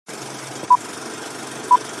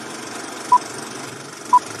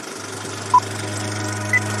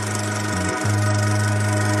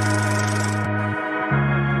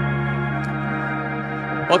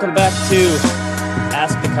Welcome back to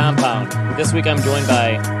Ask the Compound. This week I'm joined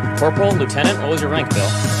by Corporal, Lieutenant. What was your rank, Bill?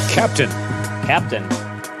 Captain. Captain.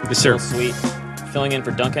 Yes, sir. Sweet. Filling in for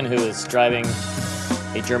Duncan, who is driving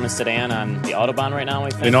a German sedan on the Autobahn right now, I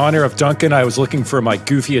think. In honor of Duncan, I was looking for my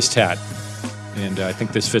goofiest hat, and I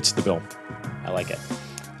think this fits the bill. I like it.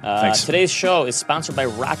 Thanks. Today's show is sponsored by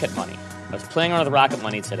Rocket Money. I was playing around with Rocket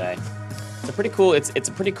Money today. It's a pretty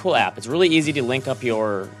cool app. It's really easy to link up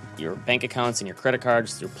your bank accounts and your credit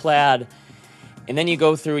cards through Plaid. And then you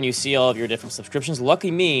go through and you see all of your different subscriptions.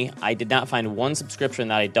 Lucky me, I did not find one subscription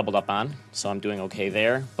that I doubled up on, so I'm doing okay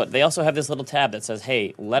there. But they also have this little tab that says,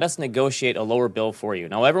 hey, let us negotiate a lower bill for you.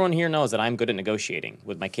 Now, everyone here knows that I'm good at negotiating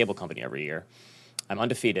with my cable company every year. I'm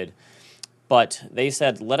undefeated. But they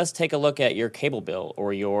said, let us take a look at your cable bill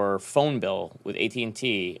or your phone bill with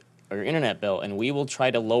AT&T or your internet bill, and we will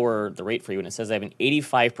try to lower the rate for you. And it says I have an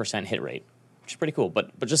 85% hit rate, which is pretty cool.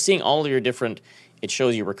 But just seeing all of your different, it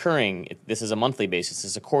shows you recurring. This is a monthly basis.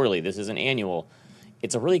 This is a quarterly. This is an annual.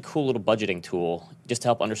 It's a really cool little budgeting tool just to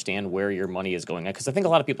help understand where your money is going. Because I think a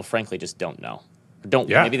lot of people, frankly, just don't know.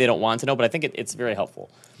 Maybe they don't want to know, but I think it's very helpful.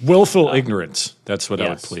 Willful ignorance. That's what I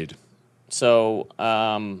would plead. So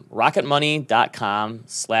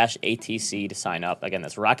rocketmoney.com/ATC to sign up. Again,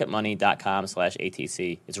 that's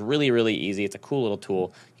rocketmoney.com/ATC. It's really, really easy. It's a cool little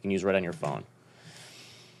tool you can use right on your phone.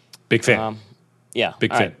 Big fan.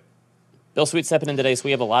 Big fan. Right. Bill Sweet stepping in today, so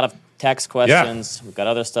we have a lot of tax questions. Yeah. We've got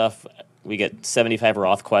other stuff. We get 75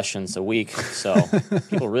 Roth questions a week, so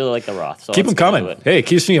people really like the Roth. So keep them coming. Hey, it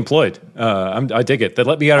keeps me employed. I dig it. That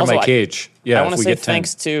let me out of my cage. I want to say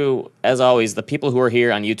thanks to, as always, the people who are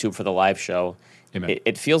here on YouTube for the live show. Amen.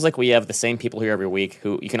 It feels like we have the same people here every week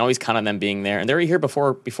who you can always count on them being there, and they're here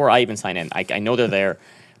before I even sign in. I know they're there.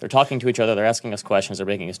 They're talking to each other. They're asking us questions. They're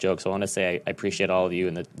making us jokes. So I want to say I appreciate all of you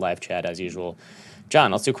in the live chat as usual.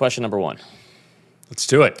 John, let's do question number 1. Let's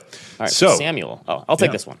do it. All right, so Samuel. Oh, I'll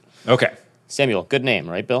take this one. Okay. Samuel, good name,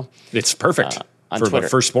 right, Bill? It's perfect on for Twitter.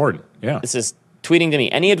 firstborn. Yeah. This is tweeting to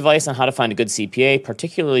me. Any advice on how to find a good CPA,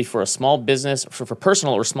 particularly for a small business, for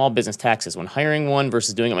personal or small business taxes? When hiring one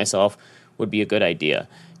versus doing it myself would be a good idea.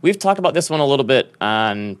 We've talked about this one a little bit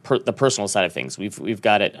on the personal side of things. We've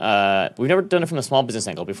got it. We've never done it from the small business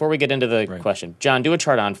angle. Before we get into the question, John, do a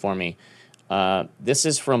chart on for me. This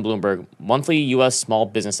is from Bloomberg. Monthly U.S. small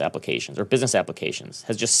business applications or business applications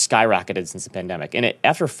has just skyrocketed since the pandemic. And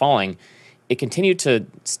after falling, it continued to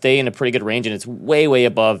stay in a pretty good range, and it's way, way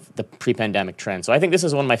above the pre-pandemic trend. So I think this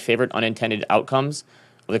is one of my favorite unintended outcomes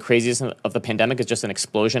of the craziness of the pandemic is just an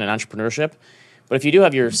explosion in entrepreneurship. But if you do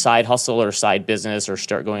have your side hustle or side business or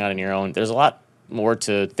start going out on your own, there's a lot more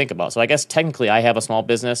to think about. So I guess technically I have a small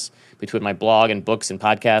business between my blog and books and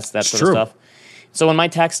podcasts, that sort of stuff. So when my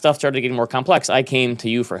tax stuff started getting more complex, I came to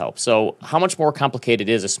you for help. So how much more complicated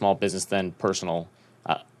is a small business than personal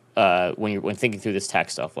when thinking through this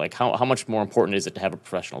tax stuff? Like how much more important is it to have a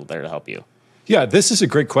professional there to help you? Yeah, this is a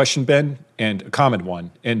great question, Ben, and a common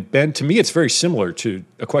one. And Ben, to me, it's very similar to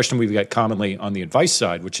a question we get commonly on the advice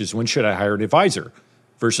side, which is when should I hire an advisor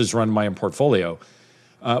versus run my own portfolio?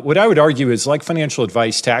 What I would argue is like financial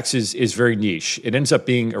advice, taxes is very niche. It ends up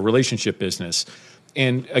being a relationship business.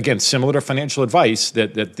 And again, similar to financial advice,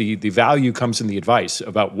 that the value comes in the advice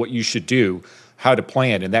about what you should do, how to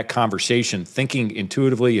plan, and that conversation, thinking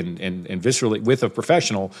intuitively and viscerally with a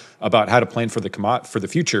professional about how to plan for the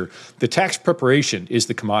future. The tax preparation is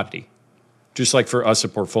the commodity, just like for us, a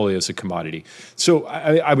portfolio is a commodity. So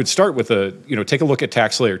I would start with take a look at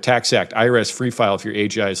TaxSlayer, Tax Act, IRS free file if your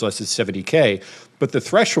AGI is less than 70K. But the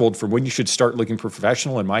threshold for when you should start looking for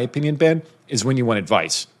professional, in my opinion, Ben, is when you want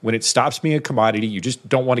advice. When it stops being a commodity, you just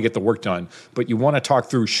don't want to get the work done, but you want to talk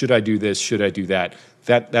through, should I do this, should I do that?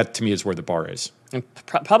 That to me is where the bar is. And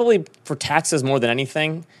probably for taxes more than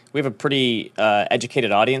anything, we have a pretty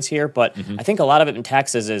educated audience here, but I think a lot of it in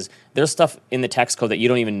taxes is there's stuff in the tax code that you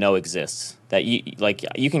don't even know exists. That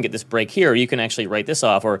you can get this break here, or you can actually write this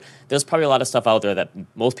off, or there's probably a lot of stuff out there that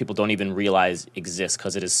most people don't even realize exists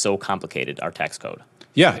because it is so complicated, our tax code.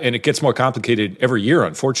 Yeah, and it gets more complicated every year,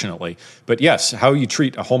 unfortunately. But yes, how you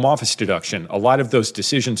treat a home office deduction, a lot of those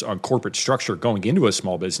decisions on corporate structure going into a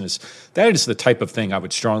small business, that is the type of thing I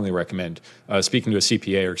would strongly recommend speaking to a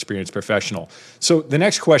CPA or experienced professional. So the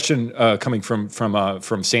next question coming from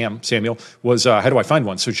Samuel was, how do I find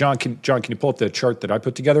one? So John, can you pull up the chart that I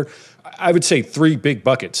put together? I would say 3 big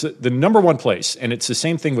buckets. The number one place, and it's the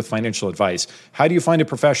same thing with financial advice. How do you find a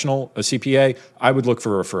professional, a CPA? I would look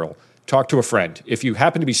for a referral. talk to a friend. If you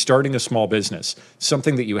happen to be starting a small business,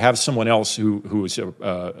 something that you have someone else who is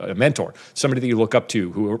a mentor, somebody that you look up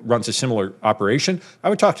to who runs a similar operation, I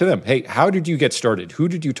would talk to them. Hey, how did you get started? Who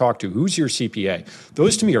did you talk to? Who's your CPA?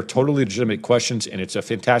 Those to me are totally legitimate questions, and it's a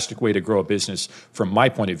fantastic way to grow a business from my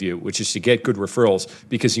point of view, which is to get good referrals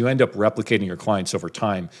because you end up replicating your clients over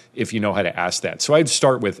time if you know how to ask that. So I'd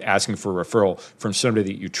start with asking for a referral from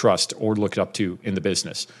somebody that you trust or look up to in the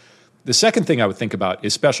business. The second thing I would think about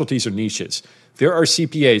is specialties or niches. There are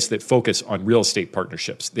CPAs that focus on real estate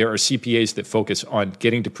partnerships. There are CPAs that focus on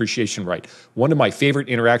getting depreciation right. One of my favorite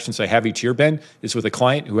interactions I have each year, Ben, is with a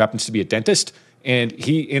client who happens to be a dentist, and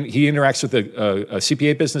he interacts with a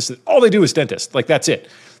CPA business that all they do is dentist. Like, that's it.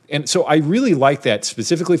 And so I really like that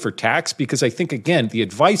specifically for tax because I think, again, the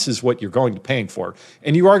advice is what you're going to paying for.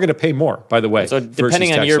 And you are going to pay more, by the way. So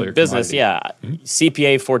depending on your business,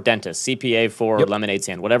 CPA for dentist, CPA for lemonade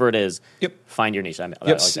stand, whatever it is, find your niche. I like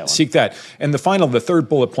that one. Seek that. And the third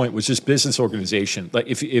bullet point was just business organization. Like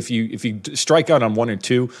if you strike out on one or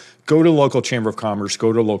two, go to local chamber of commerce,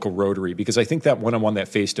 go to local Rotary, because I think that one-on-one, that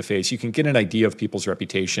face-to-face, you can get an idea of people's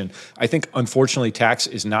reputation. I think, unfortunately, tax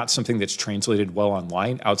is not something that's translated well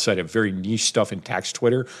online outside of very niche stuff in tax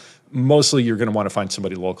Twitter. Mostly, you're going to want to find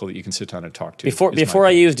somebody local that you can sit down and talk to. Before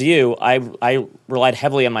I used you, I relied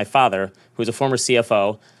heavily on my father, who's a former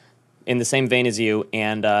CFO, in the same vein as you,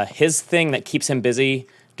 and his thing that keeps him busy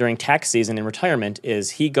during tax season in retirement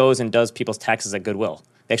is he goes and does people's taxes at Goodwill.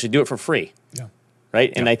 They actually do it for free. Yeah.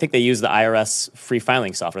 Right? And I think they use the IRS free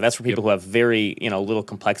filing software. That's for people who have very, little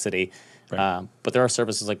complexity. Right. But there are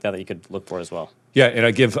services like that you could look for as well. Yeah, and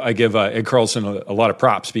I give Ed Carlson a lot of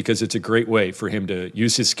props because it's a great way for him to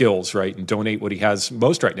use his skills, right, and donate what he has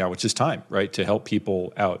most right now, which is time, right, to help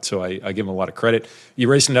people out. So I give him a lot of credit. You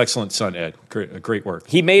raised an excellent son, Ed. Great work.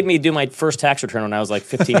 He made me do my first tax return when I was like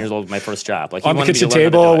 15 years old with my first job. Like, he on the wanted kitchen me to learn how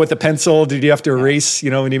to table do it. with a pencil. Did you have to erase?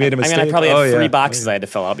 When you made a mistake. I probably had 3 boxes I had to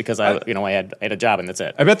fill out because I had a job and that's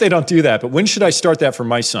it. I bet they don't do that. But when should I start that for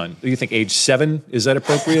my son? Do you think age 7? Is that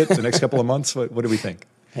appropriate? The next couple of months? What do we think?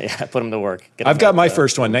 Yeah, put him to work. I've got my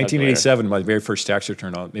first one, 1987, my very first tax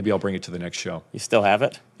return. Maybe I'll bring it to the next show. You still have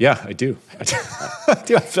it? Yeah, I do.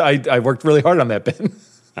 I worked really hard on that, Ben.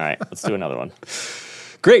 All right, let's do another one.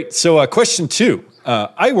 Great. So question 2.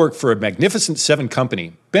 I work for a Magnificent Seven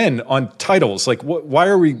company. Ben, on titles, like why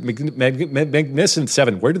are we Magnificent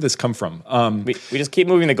Seven? Where did this come from? We just keep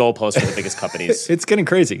moving the goalposts for the biggest companies. It's getting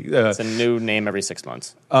crazy. It's a new name every 6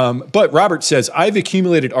 months. But Robert says, I've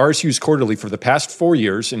accumulated RSUs quarterly for the past 4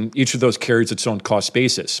 years, and each of those carries its own cost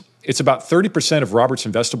basis. It's about 30% of Robert's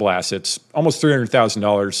investable assets, almost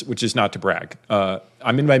 $300,000, which is not to brag.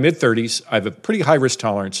 I'm in my mid-30s. I have a pretty high risk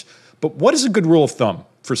tolerance. But what is a good rule of thumb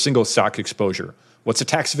for single stock exposure? What's a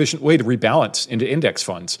tax-efficient way to rebalance into index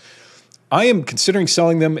funds? I am considering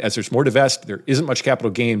selling them as there's more to vest. There isn't much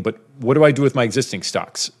capital gain, but what do I do with my existing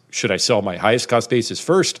stocks? Should I sell my highest cost basis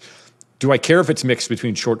first? Do I care if it's mixed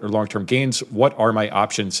between short or long-term gains? What are my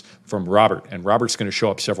options from Robert? And Robert's going to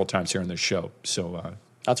show up several times here on this show. So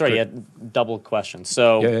that's right. You had double questions.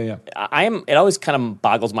 So yeah. It always kind of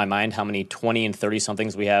boggles my mind how many 20 and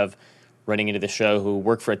 30-somethings we have running into the show who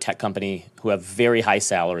work for a tech company who have very high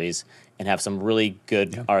salaries and have some really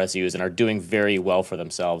good RSUs and are doing very well for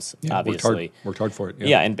themselves, obviously. Worked hard for it.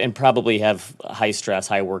 Yeah, and probably have high stress,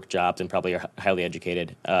 high work jobs and probably are highly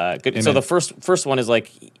educated. Good. Amen. So the first one is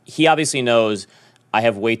like, he obviously knows I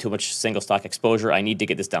have way too much single stock exposure. I need to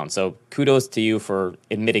get this down. So kudos to you for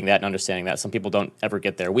admitting that and understanding that. Some people don't ever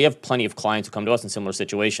get there. We have plenty of clients who come to us in similar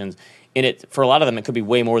situations. For a lot of them, it could be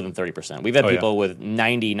way more than 30%. We've had people with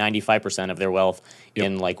 90, 95% of their wealth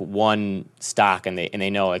in like one stock, and they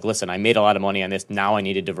know, like, listen, I made a lot of money on this. Now I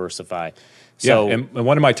need to diversify. So, and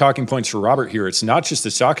one of my talking points for Robert here, it's not just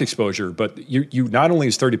the stock exposure, but you not only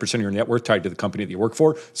is 30% of your net worth tied to the company that you work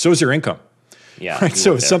for, so is your income. Yeah. Right.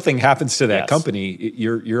 So if something happens to that company,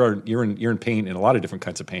 you're in pain, in a lot of different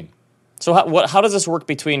kinds of pain. So how does this work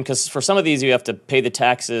between? Because for some of these, you have to pay the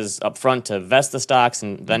taxes up front to vest the stocks,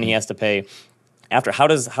 and then he has to pay after. How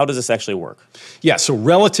does this actually work? Yeah. So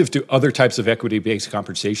relative to other types of equity-based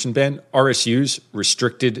compensation, Ben, RSUs,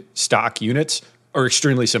 restricted stock units, are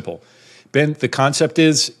extremely simple. Ben, the concept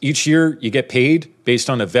is each year you get paid based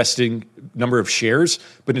on a vesting number of shares,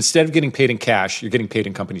 but instead of getting paid in cash, you're getting paid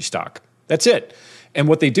in company stock. That's it. And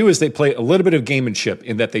what they do is they play a little bit of gamemanship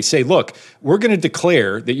in that they say, look, we're going to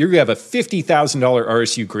declare that you're going to have a $50,000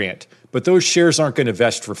 RSU grant, but those shares aren't going to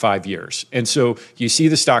vest for 5 years. And so you see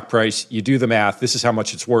the stock price, you do the math, this is how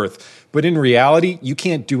much it's worth. But in reality, you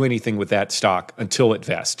can't do anything with that stock until it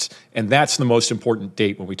vests. And that's the most important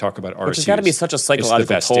date when we talk about RSUs. Which has got to be such a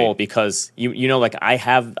psychological toll because you know, like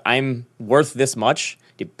I'm worth this much.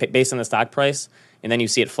 based on the stock price, and then you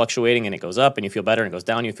see it fluctuating and it goes up and you feel better and it goes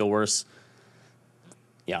down, you feel worse.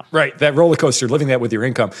 Yeah. Right. That roller coaster, living that with your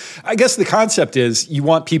income. I guess the concept is you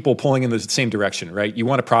want people pulling in the same direction, right? You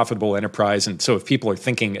want a profitable enterprise. And so if people are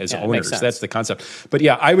thinking as owners, that's the concept. But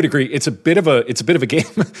yeah, I would agree. It's a bit of a game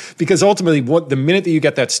because ultimately the minute that you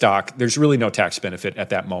get that stock, there's really no tax benefit at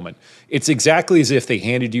that moment. It's exactly as if they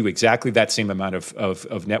handed you exactly that same amount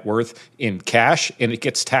of net worth in cash, and it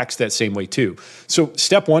gets taxed that same way too. So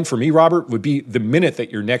step one for me, Robert, would be the minute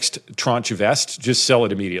that your next tranche vests, just sell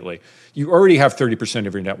it immediately. You already have 30%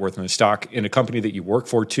 of your net worth in the stock in a company that you work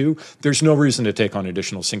for too. There's no reason to take on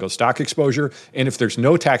additional single stock exposure. And if there's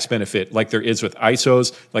no tax benefit, like there is with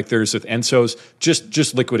ISOs, like there is with ENSOs,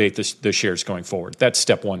 just liquidate the shares going forward. That's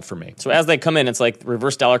step one for me. So as they come in, it's like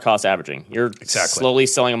reverse dollar cost averaging. You're slowly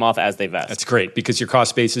selling them off as they vest. That's great because your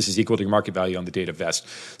cost basis is equal to your market value on the date of vest.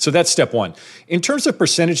 So that's step one. In terms of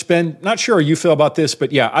percentage, Ben, not sure how you feel about this,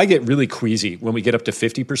 but yeah, I get really queasy when we get up to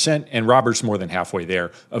 50%, and Robert's more than halfway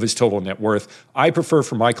there of his total net worth. I prefer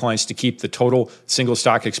for my clients to keep the total single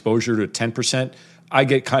stock exposure to 10%. I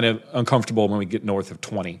get kind of uncomfortable when we get north of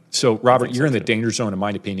 20. So, Robert, you're in the danger zone, in my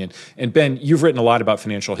opinion. And Ben, you've written a lot about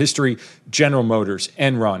financial history, General Motors,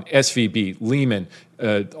 Enron, SVB, Lehman,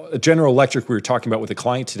 General Electric, we were talking about with a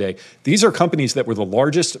client today. These are companies that were the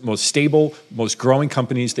largest, most stable, most growing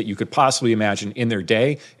companies that you could possibly imagine in their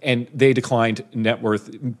day, and they declined net worth,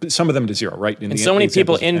 some of them to zero, right? And so many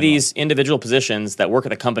people in these individual positions that work at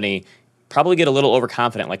the company probably get a little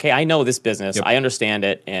overconfident, like, hey, I know this business, I understand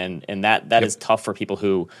it, and that is tough for people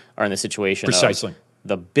who are in the situation Precisely. Of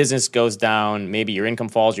the business goes down, maybe your income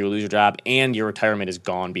falls, you lose your job, and your retirement is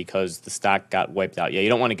gone because the stock got wiped out. Yeah, you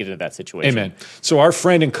don't want to get into that situation. Amen. So our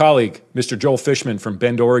friend and colleague, Mr. Joel Fishman from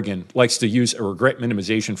Bend, Oregon, likes to use a regret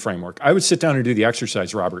minimization framework. I would sit down and do the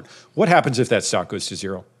exercise, Robert. What happens if that stock goes to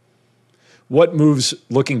zero? What moves,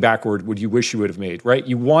 looking backward, would you wish you would have made, right?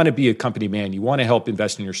 You want to be a company man. You want to help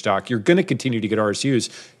invest in your stock. You're going to continue to get RSUs.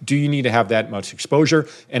 Do you need to have that much exposure?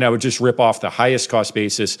 And I would just rip off the highest cost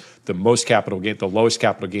basis, the most capital gain, the lowest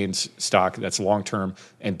capital gains stock that's long-term,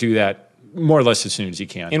 and do that more or less as soon as you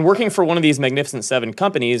can. And working for one of these Magnificent Seven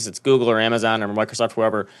companies, it's Google or Amazon or Microsoft,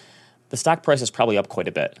 whoever, the stock price is probably up quite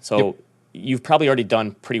a bit. So you've probably already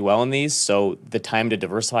done pretty well in these, so the time to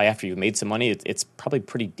diversify after you've made some money, it's probably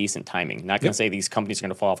pretty decent timing. Not going to say these companies are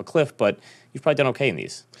going to fall off a cliff, but you've probably done okay in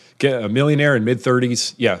these. Get a millionaire in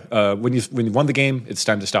mid-30s. Yeah, when you won the game, it's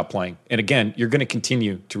time to stop playing. And again, you're going to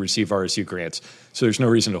continue to receive RSU grants, so there's no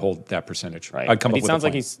reason to hold that percentage. Right. It sounds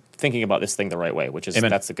like he's thinking about this thing the right way, which is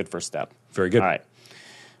that's a good first step. Very good.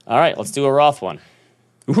 All right, let's do a Roth one.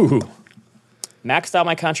 Ooh. Maxed out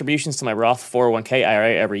my contributions to my Roth 401k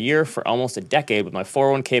IRA every year for almost a decade, with my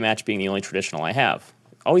 401k match being the only traditional I have.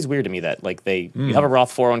 Always weird to me that you have a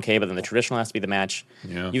Roth 401k, but then the traditional has to be the match.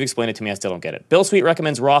 Yeah. You've explained it to me, I still don't get it. Bill Sweet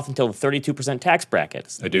recommends Roth until the 32% tax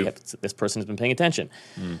bracket. I do. This person has been paying attention.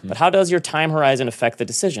 Mm-hmm. But how does your time horizon affect the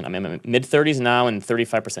decision? I'm in my mid-30s now and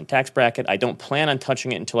 35% tax bracket. I don't plan on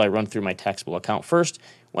touching it until I run through my taxable account first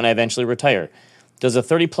when I eventually retire. Does the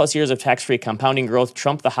 30-plus years of tax-free compounding growth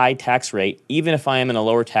trump the high tax rate, even if I am in a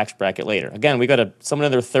lower tax bracket later? Again, we got someone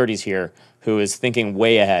in their 30s here who is thinking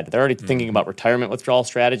way ahead. They're already thinking about retirement withdrawal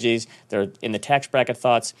strategies. They're in the tax bracket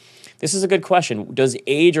thoughts. This is a good question. Does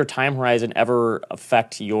age or time horizon ever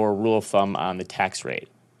affect your rule of thumb on the tax rate?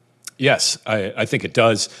 Yes, I think it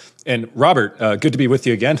does. And Robert, good to be with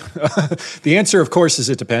you again. The answer, of course, is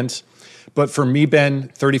it depends. But for me, Ben,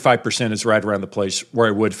 35% is right around the place where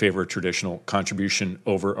I would favor a traditional contribution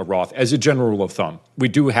over a Roth as a general rule of thumb. We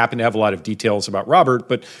do happen to have a lot of details about Robert,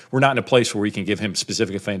 but we're not in a place where we can give him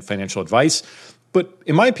specific financial advice. But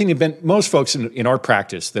in my opinion, Ben, most folks in our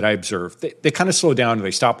practice that I observe, they kind of slow down and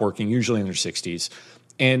they stop working, usually in their 60s.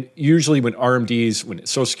 And usually when RMDs, when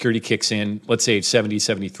Social Security kicks in, let's say age 70,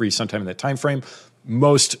 73, sometime in that time frame,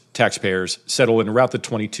 most taxpayers settle in around the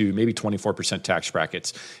 22, maybe 24% tax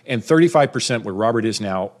brackets. And 35% where Robert is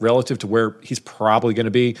now, relative to where he's probably going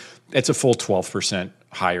to be, that's a full 12%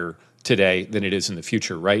 higher today than it is in the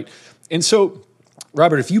future, right? And so,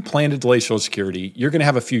 Robert, if you plan to delay Social Security, you're going to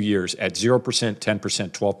have a few years at 0%,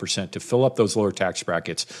 10%, 12% to fill up those lower tax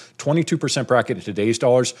brackets. 22% bracket in today's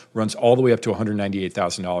dollars runs all the way up to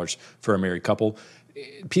 $198,000 for a married couple.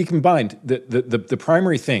 Keep in mind, the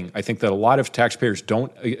primary thing I think that a lot of taxpayers don't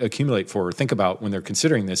accumulate for or think about when they're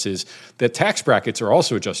considering this is that tax brackets are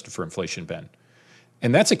also adjusted for inflation, Ben.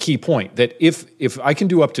 And that's a key point, that if I can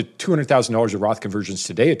do up to $200,000 of Roth conversions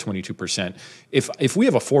today at 22%, if we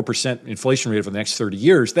have a 4% inflation rate over the next 30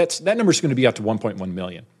 years, that number is going to be up to $1.1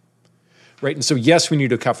 million. right? And so, yes, we need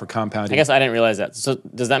to account for compounding. I guess I didn't realize that. So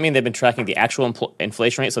does that mean they've been tracking the actual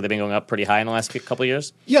inflation rate? So they've been going up pretty high in the last couple of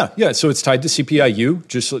years? Yeah. So it's tied to CPIU,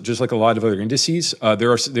 just like a lot of other indices.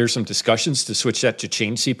 There's some discussions to switch that to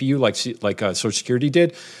change CPU, like Social Security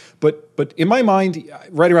did. But in my mind,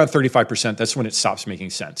 right around 35%, that's when it stops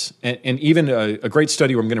making sense. And even a great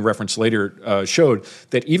study I'm going to reference later showed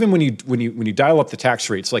that even when you dial up the tax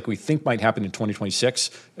rates, like we think might happen in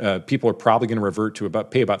 2026, people are probably going to revert to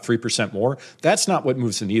pay about 3% more. That's not what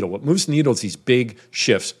moves the needle. What moves the needle is these big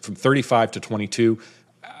shifts from 35 to 22.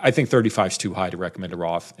 I think 35 is too high to recommend a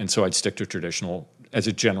Roth, and so I'd stick to traditional as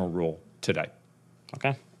a general rule today.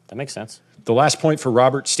 Okay, that makes sense. The last point for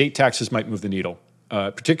Robert, state taxes might move the needle.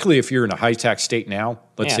 Particularly if you're in a high-tax state now,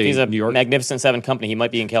 let's say he's a New York. Magnificent Seven company, he might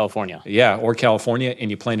be in California. Yeah, or California, and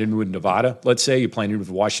you plan to move to Nevada, let's say, you plan to move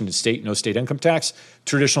to Washington State, no state income tax,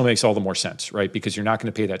 traditional makes all the more sense, right? Because you're not going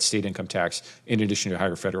to pay that state income tax in addition to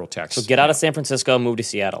higher federal tax. So get out of San Francisco, move to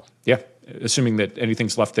Seattle. Yeah, assuming that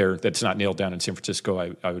anything's left there that's not nailed down in San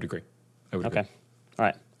Francisco, I would agree. Okay. All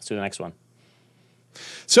right, let's do the next one.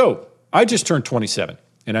 So I just turned 27,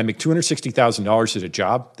 and I make $260,000 at a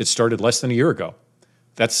job that started less than a year ago.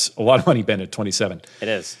 That's a lot of money, Ben, at 27. It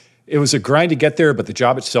is. It was a grind to get there, but the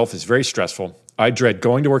job itself is very stressful. I dread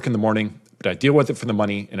going to work in the morning, but I deal with it for the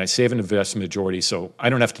money, and I save and invest the majority, so I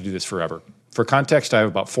don't have to do this forever. For context, I have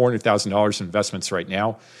about $400,000 in investments right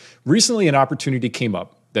now. Recently, an opportunity came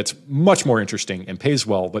up that's much more interesting and pays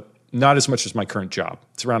well, but not as much as my current job.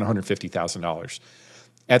 It's around $150,000.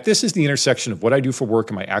 At this is the intersection of what I do for work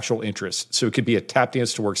and my actual interests, so it could be a tap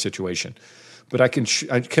dance to work situation. But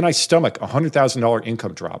can I stomach a $100,000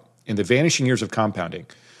 income drop in the vanishing years of compounding?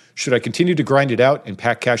 Should I continue to grind it out and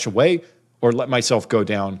pack cash away, or let myself go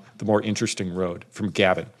down the more interesting road? From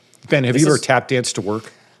Gavin. Ben, have you ever tap danced to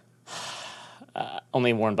work?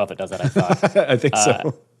 Only Warren Buffett does that, I thought. I think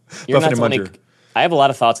so. Buffett and Munger. I have a lot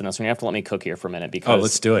of thoughts on this one. You have to let me cook here for a minute because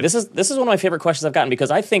let's do it. This is one of my favorite questions I've gotten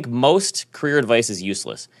because I think most career advice is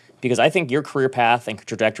useless. Because I think your career path and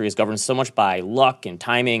trajectory is governed so much by luck and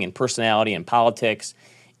timing and personality and politics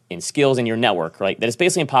and skills and your network, right? That it's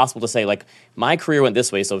basically impossible to say, like, my career went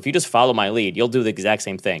this way, so if you just follow my lead, you'll do the exact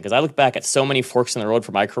same thing. Because I look back at so many forks in the road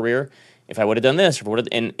for my career, if I would have done this,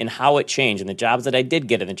 and how it changed, and the jobs that I did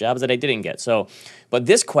get and the jobs that I didn't get. So, but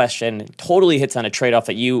this question totally hits on a trade-off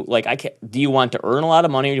that you, like, do you want to earn a lot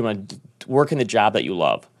of money or do you want to work in the job that you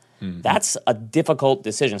love? Mm-hmm. That's a difficult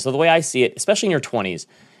decision. So the way I see it, especially in your 20s,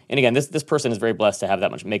 and again, this person is very blessed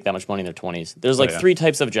to make that much money in their 20s. There's three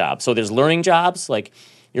types of jobs. So there's learning jobs, like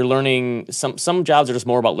you're learning, some jobs are just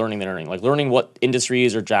more about learning than earning, like learning what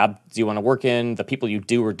industries or jobs you want to work in, the people you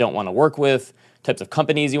do or don't want to work with, types of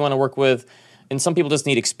companies you want to work with. And some people just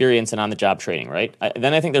need experience and on-the-job training, right?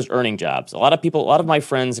 Then I think there's earning jobs. A lot of my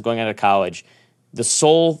friends going out of college, the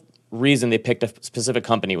sole reason they picked a specific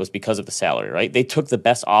company was because of the salary, right? They took the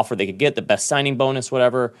best offer they could get, the best signing bonus,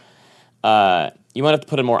 whatever. You might have to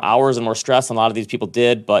put in more hours and more stress, and a lot of these people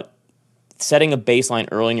did, but setting a baseline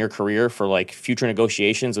early in your career for like future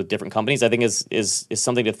negotiations with different companies, I think is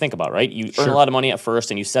something to think about, right? You earn a lot of money at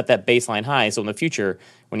first, and you set that baseline high, so in the future,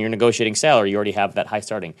 when you're negotiating salary, you already have that high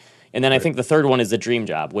starting. And then I think the third one is the dream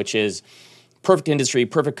job, which is perfect industry,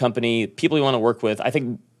 perfect company, people you want to work with. I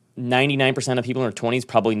think 99% of people in their 20s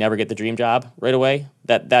probably never get the dream job right away.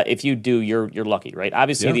 That if you do, you're lucky, right?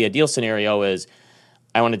 Obviously, the ideal scenario is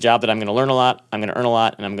I want a job that I'm going to learn a lot, I'm going to earn a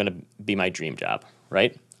lot, and I'm going to be my dream job,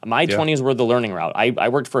 right? My 20s were the learning route. I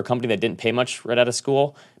worked for a company that didn't pay much right out of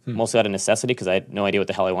school, mostly out of necessity because I had no idea what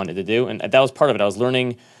the hell I wanted to do. And that was part of it. I was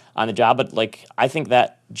learning on the job, but like I think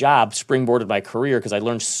that job springboarded my career because I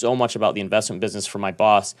learned so much about the investment business from my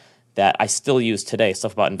boss that I still use today,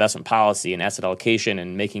 stuff about investment policy and asset allocation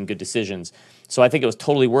and making good decisions. So I think it was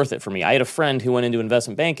totally worth it for me. I had a friend who went into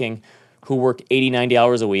investment banking who worked 80, 90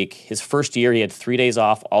 hours a week. His first year, he had 3 days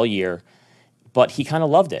off all year, but he kind of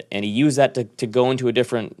loved it. And he used that to go into a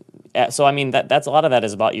different, so I mean, that's a lot of that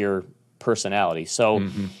is about your personality. So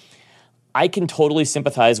I can totally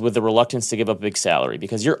sympathize with the reluctance to give up a big salary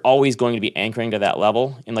because you're always going to be anchoring to that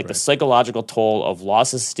level. And like the psychological toll of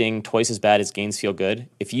losses sting twice as bad as gains feel good.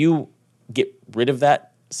 If you get rid of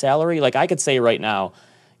that salary, like I could say right now,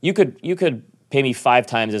 you could pay me 5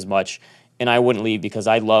 times as much and I wouldn't leave because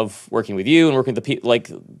I love working with you and working with the people, like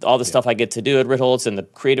all the stuff I get to do at Ritholtz and the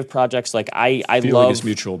creative projects. Like I Feeling love. is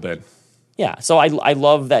mutual, Ben. Yeah, so I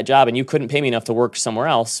love that job, and you couldn't pay me enough to work somewhere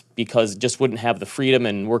else because just wouldn't have the freedom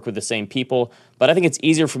and work with the same people. But I think it's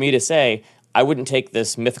easier for me to say I wouldn't take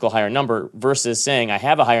this mythical higher number versus saying I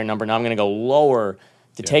have a higher number, now I'm going to go lower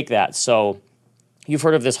to take that. So you've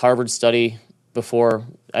heard of this Harvard study before,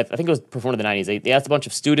 I think it was before the 90s. They asked a bunch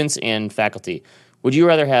of students and faculty, would you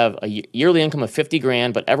rather have a yearly income of 50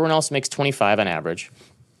 grand, but everyone else makes 25 on average?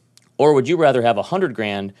 Or would you rather have 100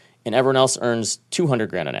 grand and everyone else earns 200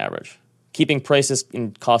 grand on average, keeping prices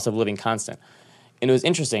and cost of living constant? And it was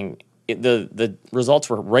interesting. The results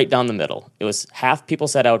were right down the middle. It was half people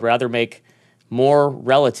said I would rather make more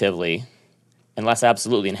relatively and less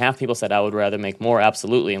absolutely, and half people said I would rather make more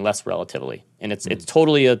absolutely and less relatively. And it's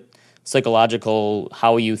totally a psychological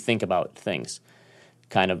how you think about things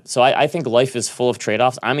kind of. So I think life is full of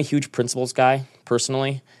trade-offs. I'm a huge principles guy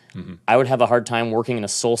personally. I would have a hard time working in a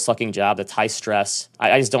soul-sucking job that's high stress.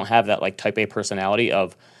 I just don't have that like type A personality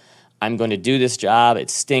of I'm going to do this job, it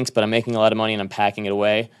stinks, but I'm making a lot of money and I'm packing it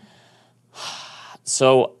away.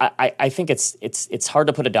 So I think it's hard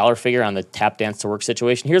to put a dollar figure on the tap dance to work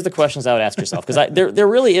situation. Here's the questions I would ask yourself, because there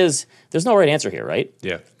really is, there's no right answer here, right?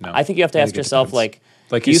 Yeah, no. I think you have to ask yourself, like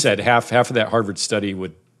you said, half of that Harvard study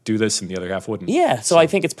would do this and the other half wouldn't. Yeah, so I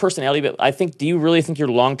think it's personality, but I think, do you really think your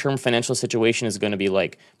long-term financial situation is going to be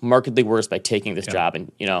like markedly worse by taking this job?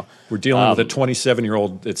 And we're dealing with a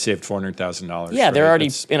 27-year-old that saved $400,000. Yeah, they're already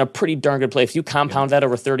in a pretty darn good place. If you compound that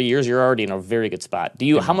over 30 years, you're already in a very good spot.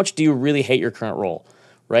 How much do you really hate your current role,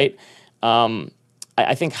 right?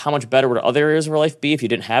 I think how much better would other areas of your life be if you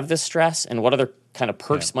didn't have this stress, and what other kind of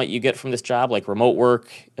perks might you get from this job, like remote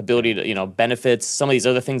work, ability to, benefits, some of these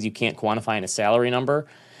other things you can't quantify in a salary number.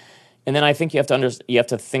 And then I think you have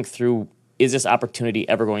to think through, is this opportunity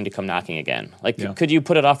ever going to come knocking again? Like, could you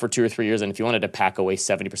put it off for 2 or 3 years, and if you wanted to pack away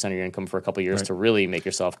 70% of your income for a couple of years to really make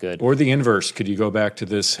yourself good? Or the inverse, could you go back to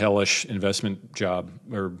this hellish investment job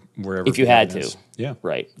or wherever? If you had to. Yeah.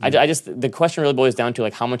 Right. Yeah. I just, the question really boils down to,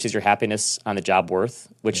 like, how much is your happiness on the job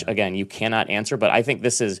worth, which, again, you cannot answer. But I think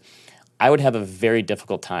I would have a very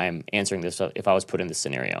difficult time answering this if I was put in this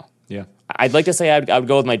scenario. Yeah. I'd like to say I would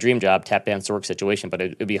go with my dream job, tap dance to work situation, but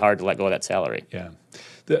it'd be hard to let go of that salary. Yeah.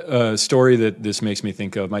 The story that this makes me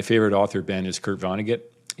think of, my favorite author, Ben, is Kurt Vonnegut.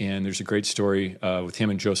 And there's a great story with him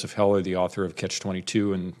and Joseph Heller, the author of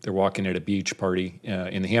Catch-22, and they're walking at a beach party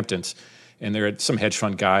in the Hamptons. And they're at some hedge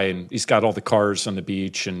fund guy, and he's got all the cars on the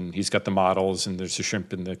beach, and he's got the models, and there's the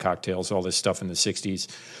shrimp and the cocktails, all this stuff in the 60s.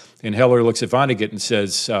 And Heller looks at Vonnegut and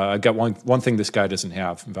says, I've got one thing this guy doesn't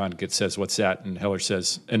have. And Vonnegut says, what's that? And Heller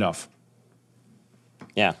says, enough.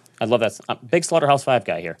 Yeah, I love that. Big Slaughterhouse-Five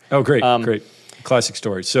guy here. Oh, great, great. Classic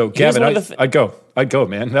story. So, Gavin, I'd go,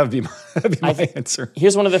 man. That would be my answer.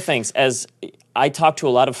 Here's one of the things. As I talk to a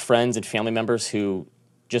lot of friends and family members who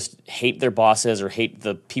just hate their bosses or hate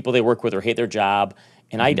the people they work with or hate their job.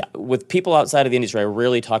 And with people outside of the industry, I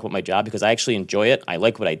rarely talk about my job because I actually enjoy it. I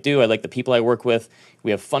like what I do. I like the people I work with.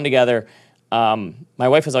 We have fun together. My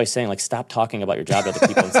wife is always saying, like, stop talking about your job to other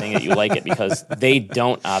people and saying that you like it, because they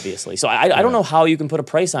don't, obviously. So I don't know how you can put a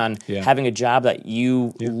price on having a job that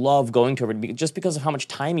you love going to just because of how much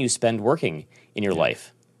time you spend working in your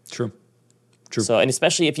life. True. So, and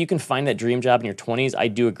especially if you can find that dream job in your 20s, I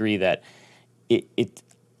do agree that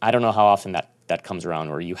I don't know how often that comes around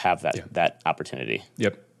where you have that opportunity.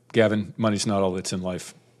 Yep. Gavin, money's not all that's in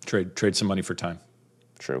life. Trade some money for time.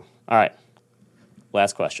 True. All right.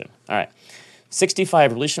 Last question. All right.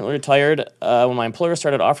 65, recently retired. When my employer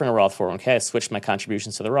started offering a Roth 401k, I switched my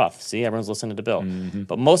contributions to the Roth. See, everyone's listening to Bill. Mm-hmm.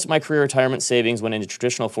 But most of my career retirement savings went into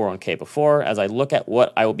traditional 401k before. As I look at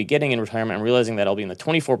what I will be getting in retirement, I'm realizing that I'll be in the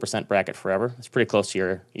 24% bracket forever. That's pretty close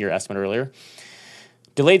to your estimate earlier.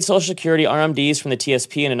 Delayed Social Security, RMDs from the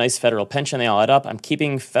TSP, and a nice federal pension, they all add up. I'm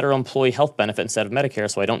keeping federal employee health benefit instead of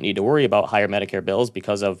Medicare, so I don't need to worry about higher Medicare bills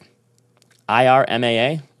because of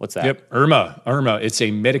IRMAA. What's that? Yep, IRMA. It's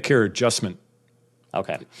a Medicare adjustment.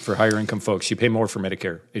 Okay. For higher income folks. You pay more for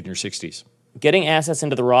Medicare in your 60s. Getting assets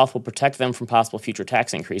into the Roth will protect them from possible future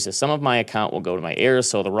tax increases. Some of my account will go to my heirs,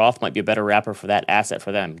 so the Roth might be a better wrapper for that asset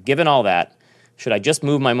for them. Given all that, should I just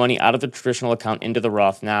move my money out of the traditional account into the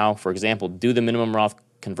Roth now? For example, do the minimum Roth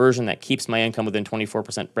conversion that keeps my income within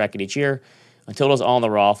 24% bracket each year. Until it is all in the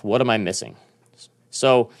Roth, what am I missing?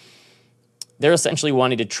 So they're essentially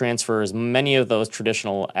wanting to transfer as many of those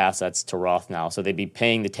traditional assets to Roth now. So they'd be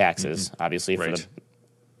paying the taxes, obviously, for the...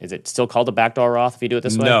 Is it still called a backdoor Roth if you do it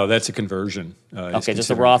this way? No, that's a conversion. Okay, just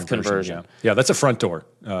a Roth conversion. Yeah, that's a front door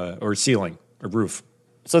or ceiling or roof.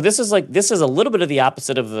 So this is a little bit of the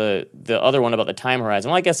opposite of the other one about the time horizon.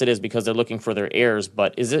 Well, I guess it is because they're looking for their heirs.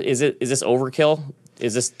 But is this overkill?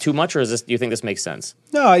 Is this too much, or do you think this makes sense?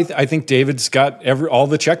 No, I think David's got all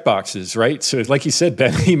the check boxes, right? So like you said,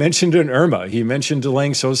 Ben, he mentioned an IRMA. He mentioned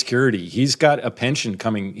delaying Social Security. He's got a pension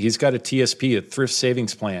coming. He's got a TSP, a thrift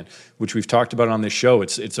savings plan, which we've talked about on this show.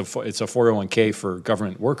 It's a 401k for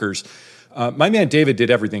government workers. My man David did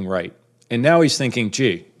everything right. And now he's thinking,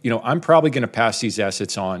 gee, I'm probably going to pass these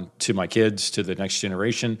assets on to my kids, to the next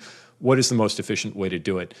generation. What is the most efficient way to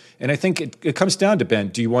do it? And I think it comes down to, Ben,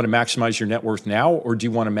 do you want to maximize your net worth now, or do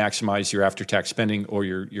you want to maximize your after-tax spending or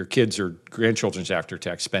your kids' or grandchildren's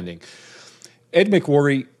after-tax spending? Ed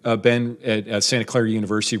McWorry, Ben, at Santa Clara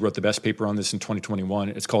University, wrote the best paper on this in 2021.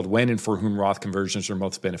 It's called When and For Whom Roth Conversions Are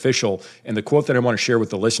Most Beneficial. And the quote that I want to share with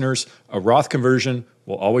the listeners, a Roth conversion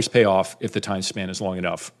will always pay off if the time span is long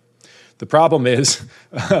enough. The problem is,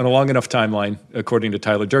 on a long enough timeline, according to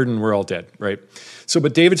Tyler Durden, we're all dead, right?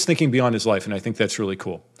 But David's thinking beyond his life, and I think that's really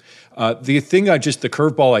cool. The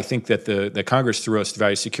curveball I think that the Congress threw us, the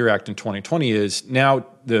Value Secure Act in 2020, is now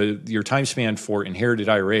your time span for inherited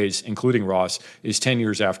IRAs, including Roths, is 10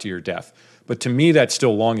 years after your death. But to me, that's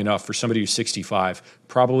still long enough for somebody who's 65,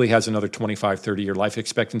 probably has another 25, 30-year life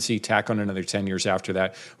expectancy, tack on another 10 years after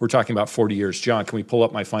that. We're talking about 40 years. John, can we pull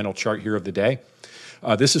up my final chart here of the day?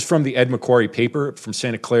 This is from the Ed McQuarrie paper from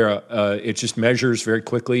Santa Clara. It just measures very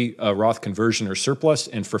quickly Roth conversion or surplus.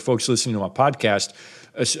 And for folks listening to my podcast,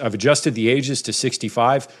 I've adjusted the ages to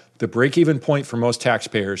 65. The break-even point for most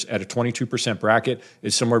taxpayers at a 22% bracket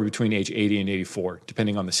is somewhere between age 80 and 84,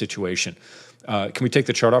 depending on the situation. Can we take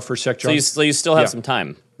the chart off for a sec, John? So you still have some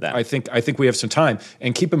time then. I think we have some time.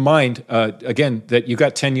 And keep in mind, again, that you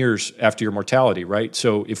got 10 years after your mortality, right?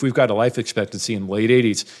 So if we've got a life expectancy in the late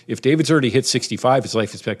 80s, if David's already hit 65, his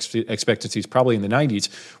life expectancy is probably in the 90s.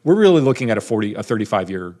 We're really looking at a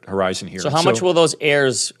 35-year horizon here. So how much will those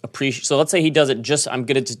heirs appreciate? So let's say he does it I'm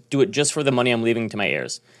going to do it just for the money I'm leaving to my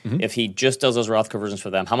heirs. Mm-hmm. If he just does those Roth conversions for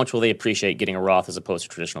them, how much will they appreciate getting a Roth as opposed to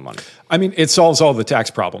traditional money? I mean, it solves all the tax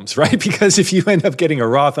problems, right? Because if you end up getting a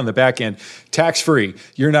Roth on the back end, tax-free,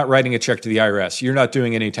 you're not writing a check to the IRS. You're not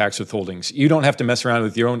doing any tax withholdings. You don't have to mess around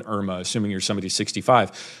with your own IRMA, assuming you're somebody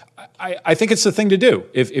 65. I think it's the thing to do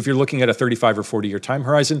if you're looking at a 35 or 40-year time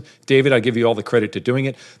horizon. David, I give you all the credit to doing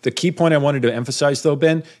it. The key point I wanted to emphasize, though,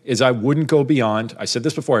 Ben, is I wouldn't go beyond, I said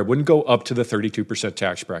this before, I wouldn't go up to the 32%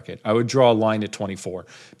 tax bracket. I would draw a line at 24,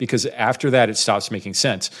 because after that, it stops making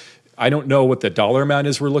sense. I don't know what the dollar amount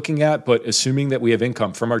is we're looking at, but assuming that we have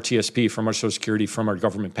income from our TSP, from our Social Security, from our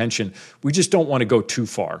government pension, we just don't want to go too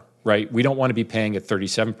far, right? We don't want to be paying at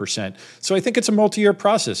 37%. So I think it's a multi-year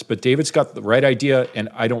process, but David's got the right idea, and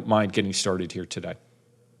I don't mind getting started here today.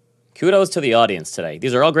 Kudos to the audience today.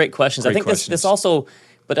 These are all great questions. I think this also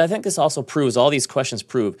proves, all these questions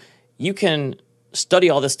prove, you can study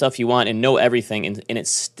all this stuff you want and know everything, and it's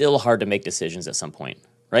still hard to make decisions at some point.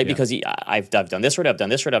 Right? Yeah. Because I've done this right, I've done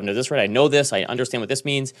this right, I've done this right, I know this, I understand what this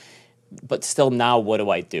means, but still now what do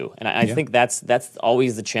I do? And I think that's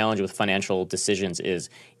always the challenge with financial decisions is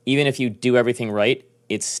even if you do everything right,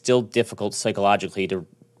 it's still difficult psychologically to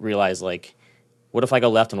realize, like, what if I go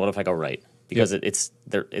left and what if I go right? Because it's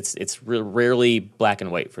rarely black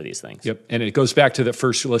and white for these things. Yep, and it goes back to the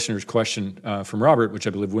first listener's question from Robert, which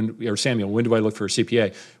I believe, Samuel, when do I look for a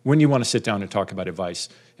CPA? When you want to sit down and talk about advice.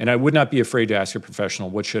 And I would not be afraid to ask a professional,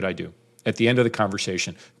 what should I do? At the end of the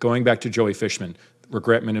conversation, going back to Joey Fishman,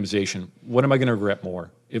 regret minimization, what am I going to regret more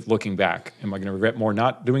if looking back? Am I going to regret more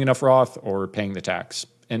not doing enough Roth or paying the tax?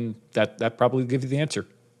 And that probably gives you the answer.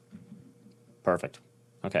 Perfect.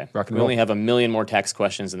 Okay. Rock and we roll. Only have a million more tax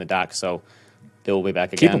questions in the doc, so Bill will be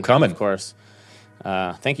back again. Keep them coming. Of course.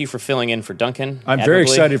 Thank you for filling in for Duncan. I'm very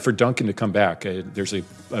excited for Duncan to come back. There's a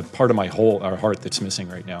part of my heart that's missing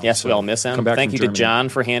right now. Yes, we all miss him. Thank you to John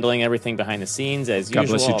for handling everything behind the scenes, as usual. God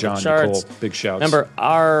bless you, John. Nicole, big shouts. Remember,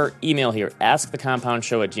 our email here,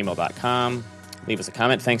 askthecompoundshow@gmail.com. Leave us a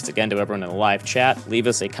comment. Thanks again to everyone in the live chat. Leave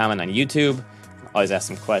us a comment on YouTube. Always ask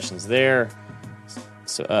some questions there.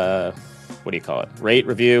 So, what do you call it? Rate,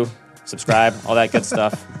 review, subscribe, all that good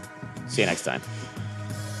stuff. See you next time.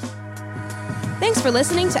 Thanks for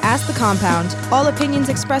listening to Ask the Compound. All opinions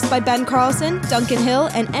expressed by Ben Carlson, Duncan Hill,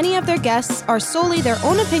 and any of their guests are solely their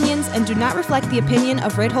own opinions and do not reflect the opinion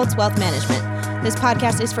of Ritholtz Wealth Management. This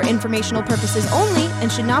podcast is for informational purposes only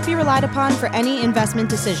and should not be relied upon for any investment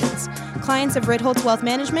decisions. Clients of Ritholtz Wealth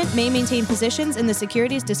Management may maintain positions in the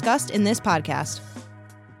securities discussed in this podcast.